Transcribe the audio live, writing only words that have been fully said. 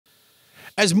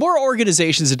As more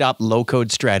organizations adopt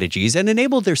low-code strategies and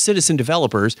enable their citizen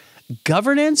developers,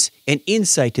 governance and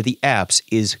insight to the apps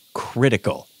is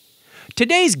critical.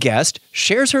 Today's guest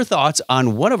shares her thoughts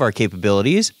on one of our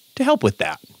capabilities to help with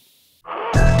that.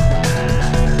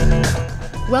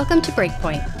 Welcome to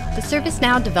Breakpoint, the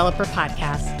ServiceNow Developer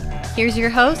Podcast. Here's your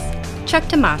host, Chuck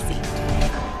Tomasi.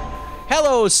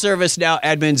 Hello, ServiceNow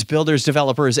admins, builders,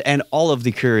 developers, and all of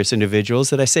the curious individuals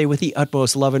that I say with the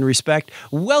utmost love and respect.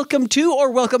 Welcome to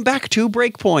or welcome back to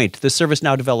Breakpoint, the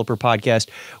ServiceNow Developer Podcast,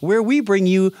 where we bring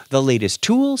you the latest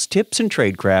tools, tips, and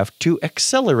tradecraft to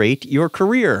accelerate your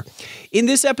career. In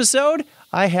this episode,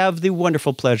 I have the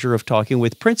wonderful pleasure of talking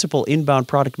with Principal Inbound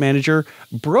Product Manager,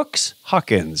 Brooks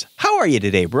Hawkins. How are you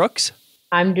today, Brooks?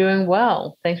 I'm doing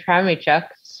well. Thanks for having me,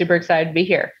 Chuck. Super excited to be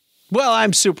here. Well,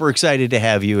 I'm super excited to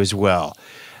have you as well.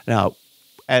 Now,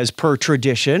 as per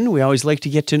tradition, we always like to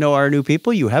get to know our new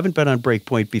people. You haven't been on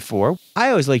Breakpoint before. I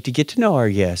always like to get to know our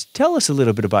guests. Tell us a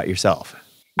little bit about yourself.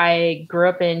 I grew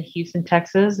up in Houston,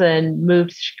 Texas, and moved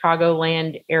to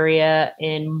Chicagoland area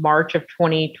in March of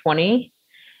 2020.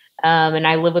 And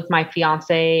I live with my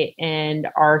fiance and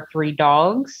our 3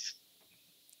 dogs.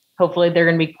 Hopefully, they're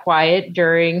going to be quiet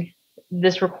during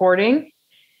this recording.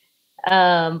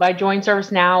 I joined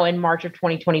ServiceNow in March of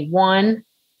 2021.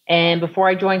 And before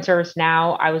I joined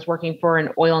ServiceNow, I was working for an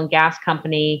oil and gas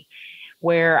company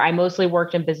where I mostly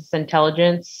worked in business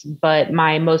intelligence, but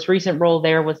my most recent role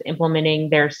there was implementing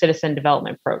their citizen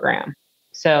development program.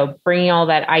 So bringing all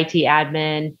that IT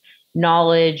admin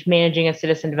knowledge, managing a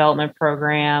citizen development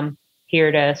program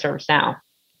here to ServiceNow.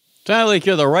 Sounds like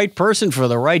you're the right person for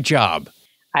the right job.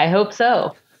 I hope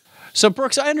so. So,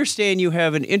 Brooks, I understand you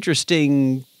have an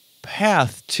interesting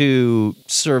path to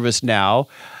ServiceNow.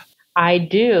 I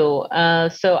do.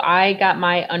 So I got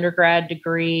my undergrad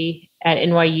degree at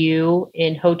NYU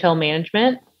in hotel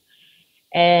management.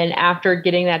 And after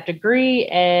getting that degree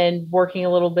and working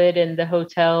a little bit in the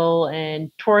hotel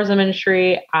and tourism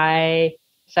industry, I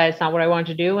decided it's not what I wanted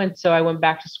to do. And so I went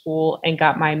back to school and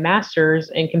got my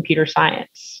master's in computer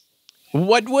science.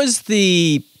 What was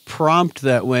the prompt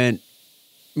that went,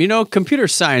 computer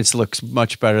science looks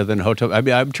much better than hotel? I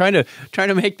mean, I'm trying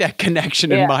to make that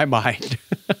connection in my mind.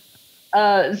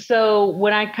 So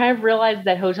when I kind of realized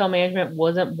that hotel management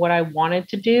wasn't what I wanted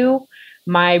to do,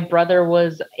 my brother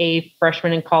was a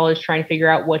freshman in college trying to figure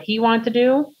out what he wanted to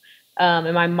do.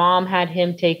 And my mom had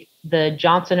him take the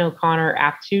Johnson O'Connor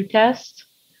aptitude test.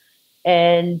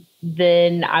 And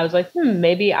then I was like,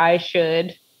 maybe I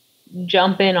should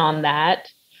jump in on that.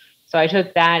 So I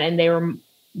took that, and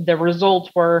the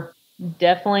results were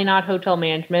definitely not hotel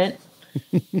management.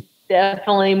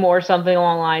 Definitely more something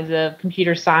along the lines of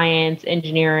computer science,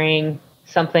 engineering,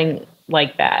 something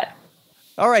like that.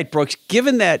 All right, Brooks,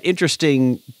 given that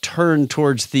interesting turn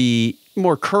towards the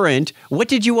more current, what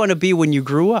did you want to be when you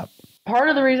grew up? Part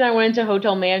of the reason I went into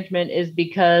hotel management is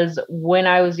because when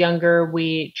I was younger,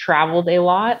 we traveled a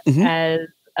lot as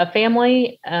a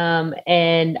family.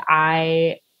 And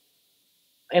I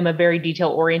am a very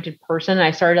detail-oriented person.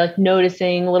 I started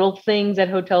noticing little things at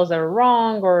hotels that are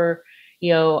wrong, or,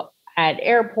 at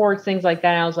airports, things like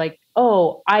that. And I was like,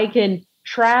 oh, I can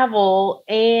travel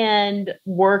and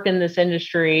work in this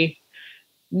industry,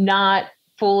 not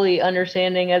fully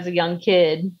understanding as a young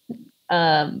kid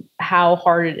how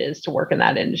hard it is to work in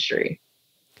that industry.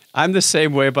 I'm the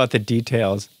same way about the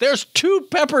details. There's 2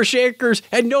 pepper shakers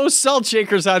and no salt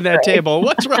shakers on that table.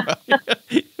 What's wrong?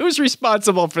 Who's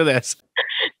responsible for this?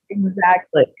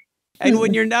 Exactly. And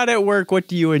when you're not at work, what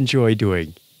do you enjoy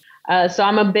doing? So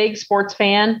I'm a big sports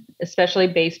fan, especially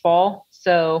baseball.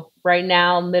 So right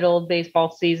now, middle of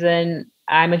baseball season,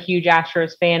 I'm a huge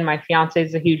Astros fan. My fiance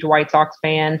is a huge White Sox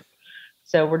fan.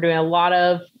 So we're doing a lot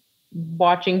of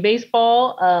watching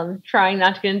baseball, trying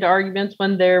not to get into arguments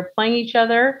when they're playing each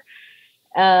other.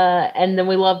 And then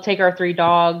we love to take our 3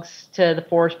 dogs to the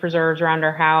forest preserves around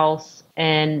our house.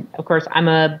 And of course, I'm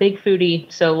a big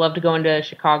foodie, so love to go into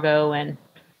Chicago and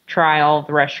try all of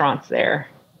the restaurants there.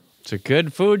 It's a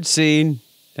good food scene,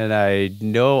 and I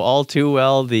know all too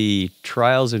well the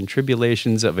trials and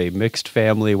tribulations of a mixed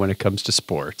family when it comes to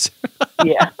sports.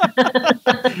 Yeah.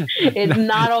 It's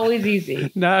not always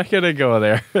easy. Not going to go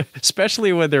there,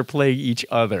 especially when they're playing each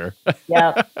other.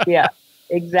 Yeah,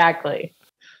 exactly.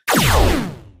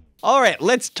 All right,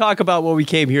 let's talk about what we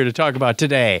came here to talk about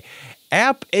today.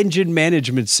 App Engine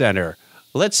Management Center.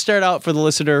 Let's start out for the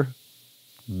listener.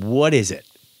 What is it?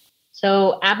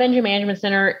 So App Engine Management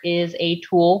Center is a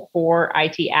tool for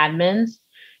IT admins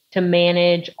to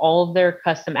manage all of their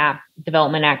custom app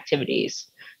development activities.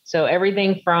 So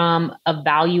everything from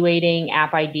evaluating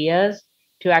app ideas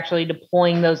to actually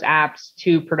deploying those apps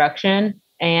to production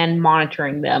and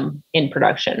monitoring them in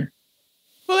production.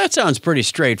 Well, that sounds pretty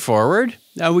straightforward.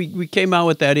 Now, we came out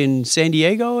with that in San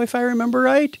Diego, if I remember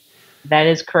right. That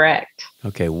is correct.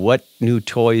 Okay, what new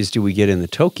toys do we get in the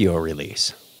Tokyo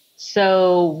release?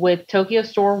 So with Tokyo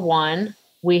Store 1,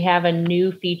 we have a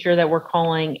new feature that we're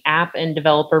calling App and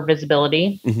Developer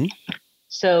Visibility. Mm-hmm.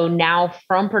 So now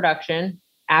from production,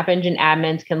 App Engine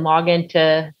admins can log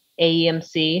into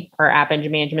AEMC, or App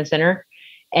Engine Management Center,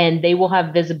 and they will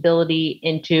have visibility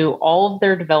into all of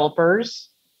their developers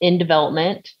in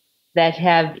development that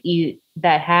have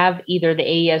either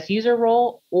the AES user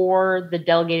role or the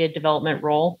delegated development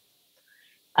role.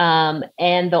 And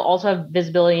they'll also have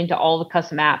visibility into all the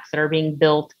custom apps that are being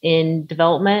built in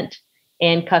development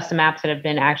and custom apps that have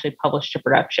been actually published to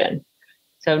production.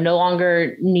 So no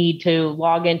longer need to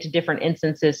log into different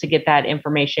instances to get that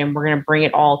information. We're going to bring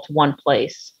it all to one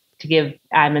place to give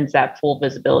admins that full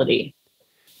visibility.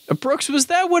 Brooks, was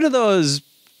that one of those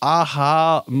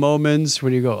aha moments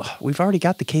when you go, we've already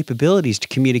got the capabilities to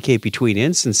communicate between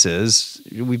instances.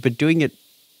 We've been doing it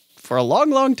for a long,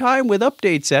 long time with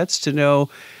update sets to know,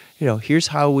 here's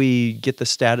how we get the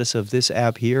status of this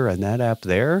app here and that app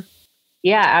there?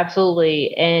 Yeah,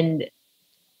 absolutely. And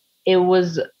it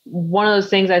was one of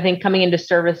those things, I think, coming into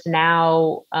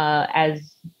ServiceNow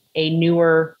as a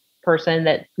newer person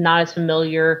that's not as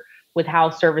familiar with how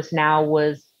ServiceNow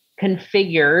was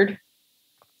configured,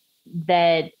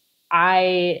 that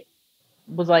I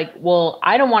was like, well,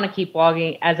 I don't want to keep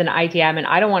logging as an IT admin.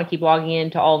 I don't want to keep logging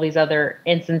into all these other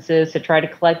instances to try to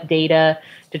collect data,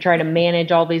 to try to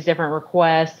manage all these different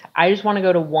requests. I just want to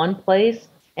go to one place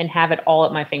and have it all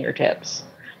at my fingertips.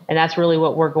 And that's really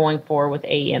what we're going for with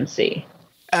AEMC.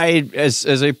 As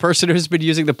a person who's been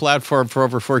using the platform for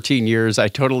over 14 years, I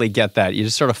totally get that. You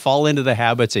just sort of fall into the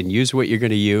habits and use what you're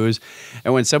going to use.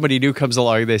 And when somebody new comes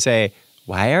along, they say,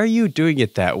 why are you doing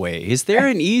it that way? Is there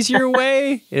an easier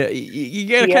way? You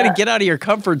got to kind of get out of your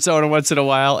comfort zone once in a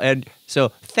while. And so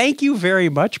thank you very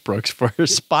much, Brooks, for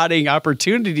spotting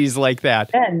opportunities like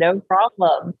that. Yeah, no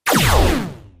problem.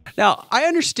 Now, I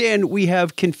understand we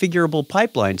have configurable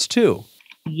pipelines too.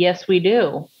 Yes, we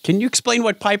do. Can you explain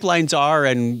what pipelines are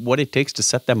and what it takes to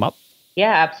set them up?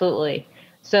 Yeah, absolutely.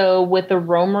 So with the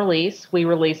Rome release, we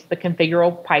released the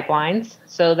configurable pipelines.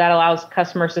 So that allows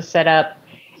customers to set up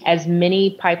as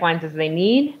many pipelines as they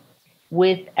need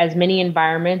with as many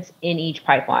environments in each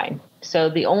pipeline. So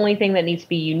the only thing that needs to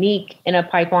be unique in a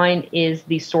pipeline is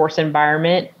the source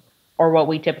environment, or what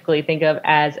we typically think of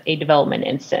as a development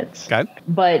instance. Okay.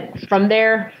 But from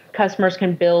there, customers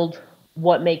can build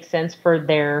what makes sense for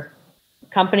their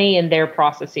company and their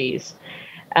processes.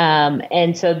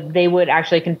 And so they would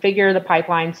actually configure the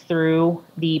pipelines through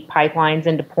the pipelines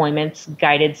and deployments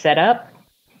guided setup.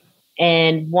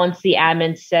 And once the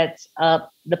admin sets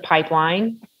up the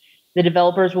pipeline, the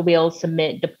developers will be able to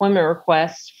submit deployment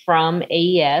requests from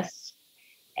AES,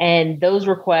 and those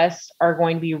requests are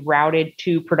going to be routed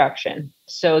to production.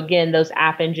 So again, those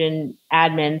App Engine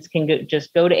admins can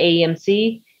just go to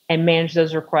AEMC and manage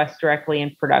those requests directly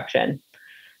in production.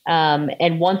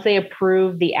 And once they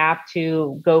approve the app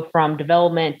to go from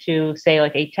development to, say,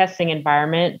 like a testing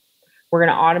environment, we're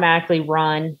going to automatically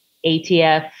run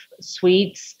ATF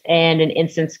suites and an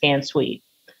instant scan suite.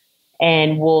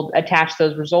 And we'll attach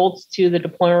those results to the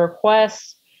deployment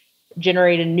requests,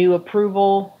 generate a new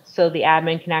approval so the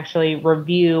admin can actually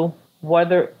review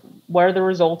what are the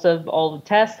results of all the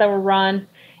tests that were run,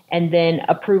 and then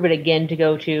approve it again to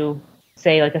go to,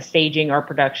 say, like a staging or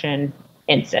production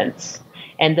instance.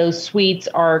 And those suites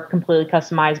are completely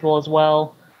customizable as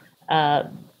well.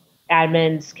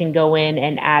 Admins can go in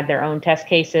and add their own test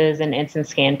cases and instant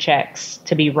scan checks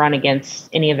to be run against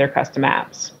any of their custom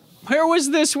apps. Where was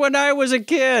this when I was a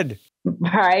kid?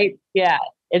 Right? Yeah,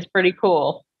 it's pretty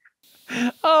cool.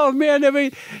 Oh, man. I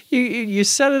mean, you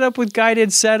set it up with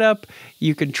guided setup.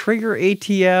 You can trigger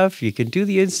ATF. You can do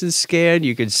the instant scan.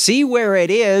 You can see where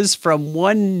it is from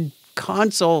one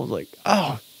console. Like,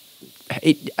 oh,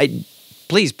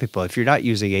 please, people, if you're not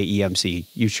using AEMC,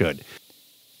 you should.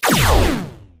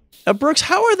 Brooks,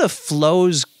 how are the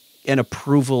flows and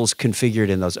approvals configured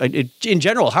in those? In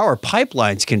general, how are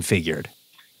pipelines configured?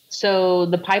 So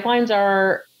the pipelines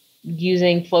are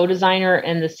using Flow Designer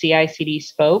and the CI/CD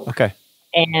scope, okay,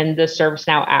 and the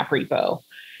ServiceNow app repo.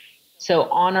 So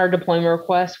on our deployment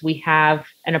request, we have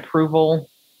an approval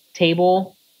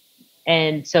table.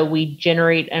 And so we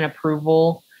generate an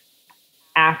approval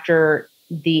after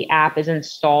the app is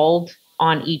installed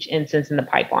on each instance in the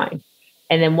pipeline.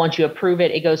 And then once you approve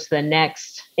it, it goes to the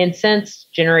next instance,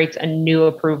 generates a new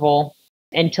approval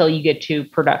until you get to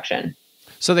production.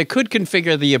 So they could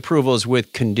configure the approvals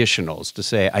with conditionals to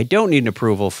say, I don't need an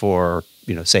approval for,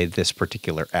 say this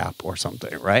particular app or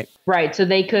something, right? Right. So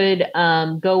they could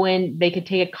go in, they could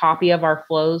take a copy of our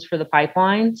flows for the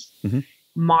pipelines,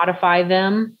 modify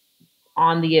them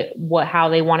on how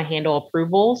they want to handle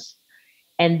approvals.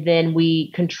 And then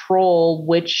we control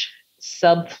which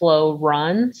subflow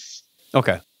runs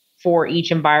for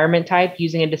each environment type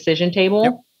using a decision table.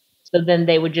 Yep. So then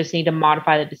they would just need to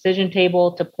modify the decision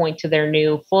table to point to their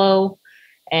new flow,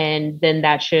 and then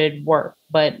that should work.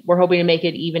 But we're hoping to make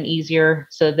it even easier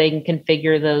so they can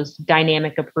configure those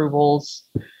dynamic approvals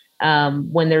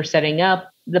when they're setting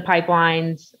up the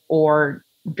pipelines or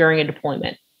during a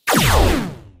deployment.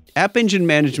 App Engine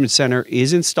Management Center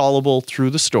is installable through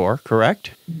the store,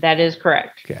 correct? That is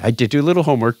correct. Okay, I did do a little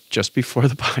homework just before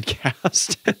the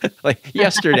podcast. Like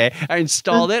yesterday, I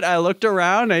installed it. I looked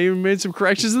around. I even made some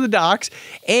corrections in the docs.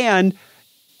 And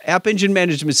App Engine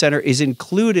Management Center is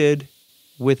included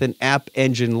with an App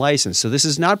Engine license. So this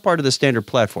is not part of the standard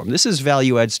platform. This is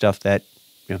value-add stuff that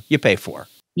you pay for.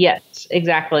 Yes,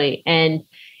 exactly. And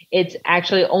it's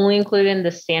actually only included in the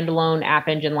standalone App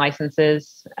Engine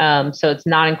licenses. So it's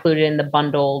not included in the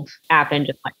bundled App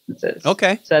Engine licenses.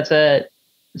 Okay. So that's a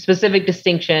specific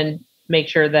distinction. Make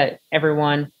sure that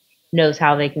everyone knows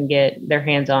how they can get their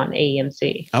hands on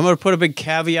AEMC. I'm going to put a big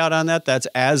caveat on that. That's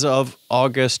as of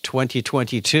August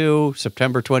 2022,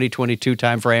 September 2022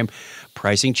 timeframe.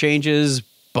 Pricing changes,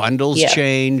 bundles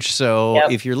change. So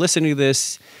if you're listening to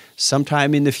this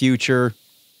sometime in the future,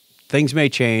 things may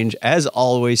change. As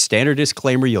always, standard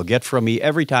disclaimer you'll get from me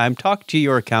every time. Talk to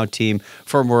your account team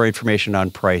for more information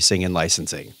on pricing and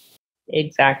licensing.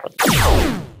 Exactly.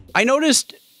 I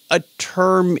noticed a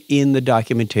term in the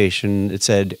documentation. It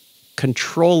said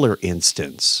controller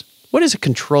instance. What is a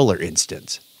controller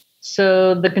instance?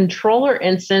 So the controller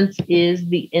instance is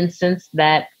the instance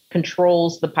that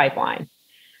controls the pipeline.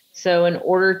 So in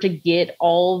order to get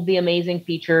all of the amazing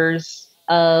features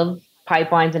of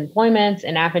pipelines and deployments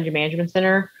and App Engine Management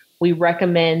Center, we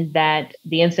recommend that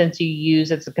the instance you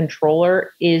use as a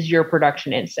controller is your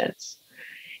production instance.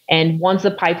 And once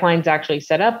the pipeline's actually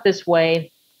set up this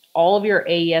way, all of your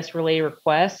AES related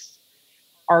requests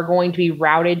are going to be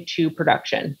routed to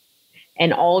production.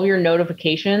 And all of your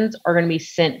notifications are going to be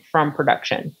sent from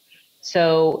production.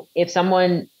 So if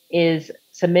someone is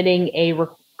submitting a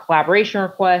collaboration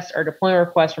request or deployment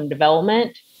request from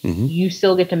development, you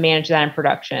still get to manage that in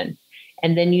production.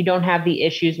 And then you don't have the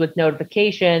issues with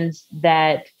notifications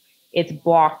that it's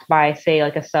blocked by, say,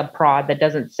 like a sub prod that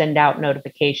doesn't send out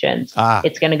notifications.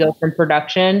 It's going to go from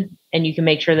production, and you can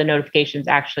make sure the notifications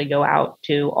actually go out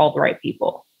to all the right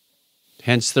people.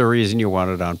 Hence the reason you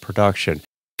want it on production.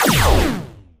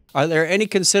 Are there any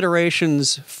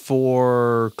considerations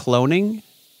for cloning?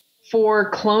 For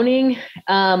cloning,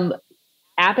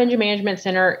 App Engine Management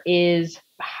Center is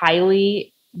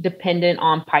highly dependent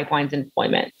on pipelines and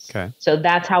deployments. Okay. So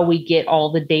that's how we get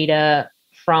all the data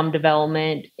from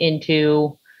development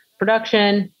into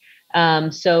production.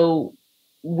 So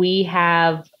we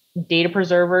have data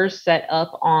preservers set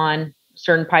up on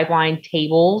certain pipeline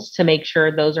tables to make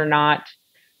sure those are not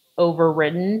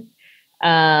overridden.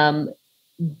 So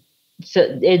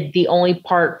the only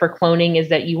part for cloning is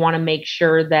that you want to make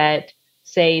sure that,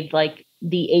 say, like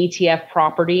the ATF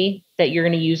property that you're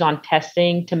going to use on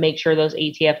testing to make sure those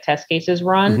ATF test cases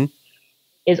run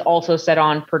is also set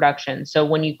on production. So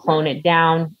when you clone it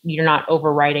down, you're not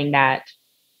overwriting that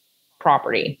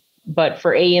property. But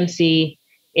for AEMC,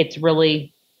 it's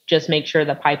really just make sure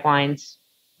the pipelines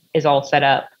is all set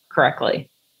up correctly.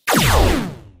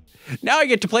 Now I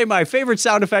get to play my favorite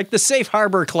sound effect, the safe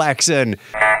harbor klaxon.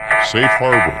 Safe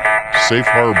harbor. Safe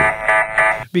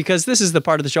harbor. Because this is the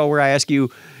part of the show where I ask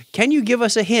you, can you give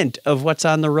us a hint of what's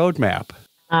on the roadmap?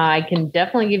 I can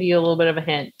definitely give you a little bit of a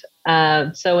hint.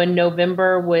 So in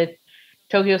November with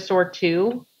Tokyo Store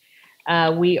 2,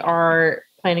 we are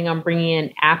planning on bringing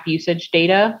in app usage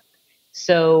data.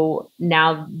 So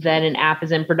now that an app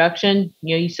is in production,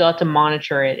 you still have to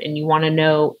monitor it, and you want to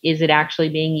know, is it actually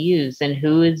being used and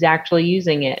who is actually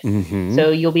using it? So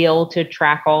you'll be able to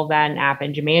track all that in App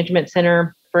Engine Management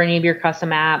Center for any of your custom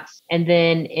apps. And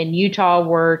then in Utah,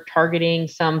 we're targeting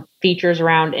some features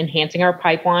around enhancing our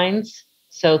pipelines.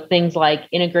 So things like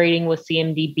integrating with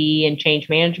CMDB and change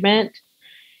management,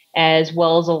 as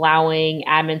well as allowing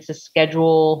admins to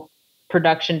schedule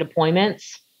production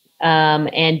deployments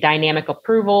and dynamic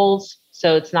approvals.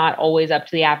 So it's not always up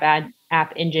to the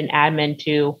app engine admin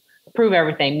to approve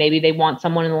everything. Maybe they want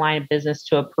someone in the line of business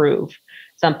to approve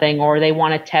something, or they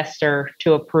want a tester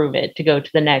to approve it to go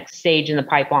to the next stage in the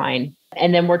pipeline.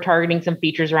 And then we're targeting some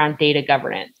features around data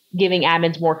governance. giving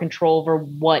admins more control over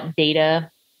what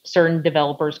data certain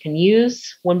developers can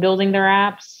use when building their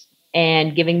apps,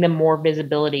 and giving them more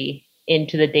visibility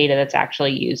into the data that's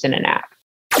actually used in an app.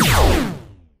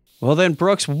 Well then,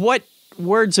 Brooks, what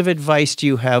words of advice do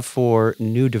you have for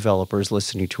new developers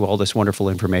listening to all this wonderful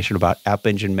information about App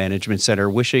Engine Management Center,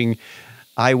 wishing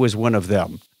I was one of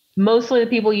them? Mostly the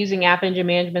people using App Engine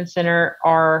Management Center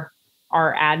are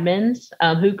admins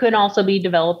who could also be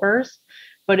developers.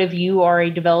 But if you are a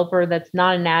developer that's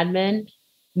not an admin,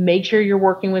 make sure you're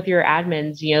working with your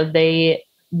admins. They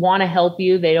want to help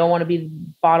you. They don't want to be the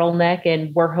bottleneck.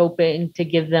 And we're hoping to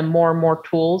give them more and more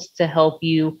tools to help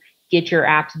you get your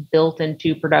apps built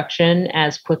into production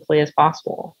as quickly as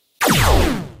possible.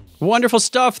 Wonderful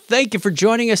stuff. Thank you for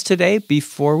joining us today.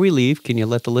 Before we leave, can you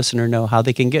let the listener know how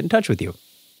they can get in touch with you?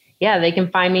 Yeah, they can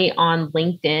find me on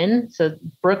LinkedIn. So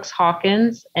Brooks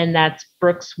Hawkins, and that's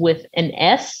Brooks with an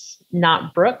S,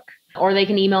 not Brooke. Or they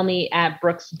can email me at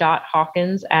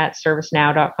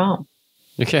brooks.hawkins@servicenow.com.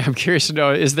 Okay, I'm curious to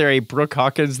know, is there a Brooke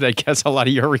Hawkins that gets a lot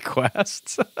of your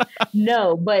requests?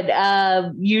 No, but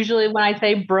usually when I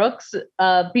say Brooks,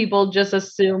 people just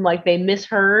assume like they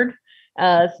misheard.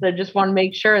 So they just want to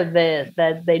make sure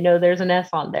that they know there's an S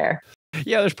on there.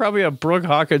 Yeah, there's probably a Brooke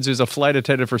Hawkins who's a flight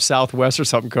attendant for Southwest or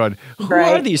something going, who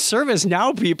Right. are these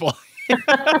ServiceNow people?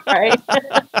 Right.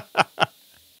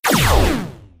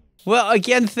 Well,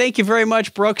 again, thank you very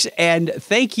much, Brooks. And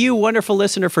thank you, wonderful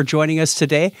listener, for joining us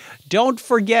today. Don't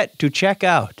forget to check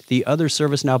out the other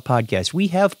ServiceNow podcasts. We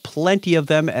have plenty of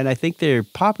them, and I think they're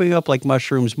popping up like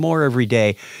mushrooms more every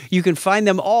day. You can find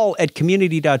them all at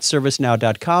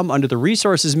community.servicenow.com under the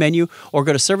resources menu, or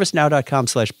go to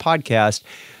servicenow.com/podcast.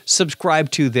 Subscribe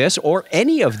to this or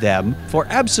any of them for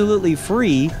absolutely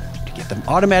free. Get them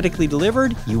automatically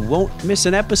delivered. You won't miss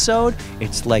an episode.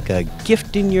 It's like a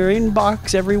gift in your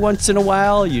inbox every once in a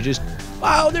while. You just,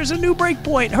 wow, there's a new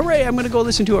Breakpoint. Hooray, I'm going to go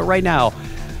listen to it right now.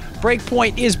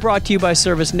 Breakpoint is brought to you by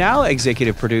ServiceNow.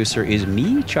 Executive producer is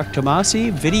me, Chuck Tomasi.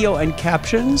 Video and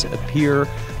captions appear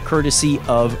courtesy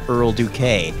of Earl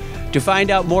Duque. To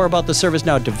find out more about the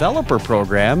ServiceNow Developer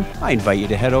Program, I invite you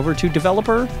to head over to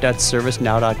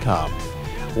developer.servicenow.com.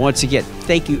 Once again,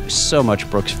 thank you so much,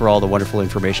 Brooks, for all the wonderful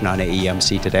information on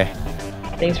AEMC today.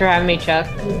 Thanks for having me, Chuck.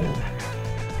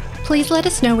 Please let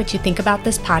us know what you think about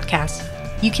this podcast.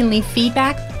 You can leave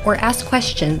feedback or ask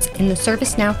questions in the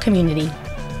ServiceNow community.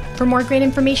 For more great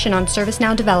information on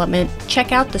ServiceNow development,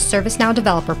 check out the ServiceNow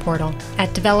Developer portal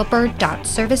at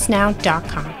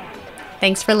developer.servicenow.com.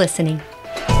 Thanks for listening.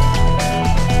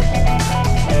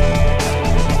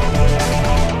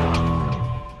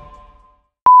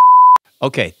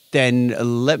 Okay, then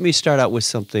let me start out with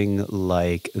something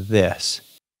like this.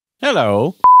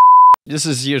 Hello. This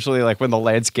is usually like when the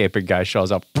landscaping guy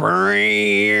shows up. Who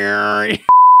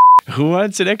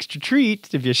wants an extra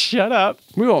treat if you shut up?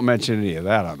 We won't mention any of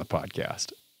that on the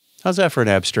podcast. How's that for an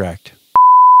abstract?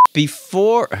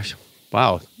 Before...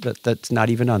 Wow, that's not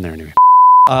even on there anyway.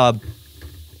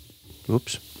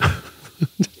 Oops.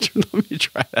 Let me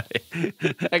try that.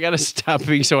 I gotta stop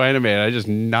being so animated. I just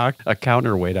knocked a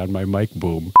counterweight on my mic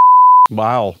boom.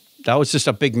 Wow, that was just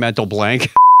a big mental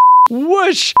blank.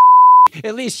 Whoosh!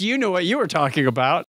 At least you knew what you were talking about.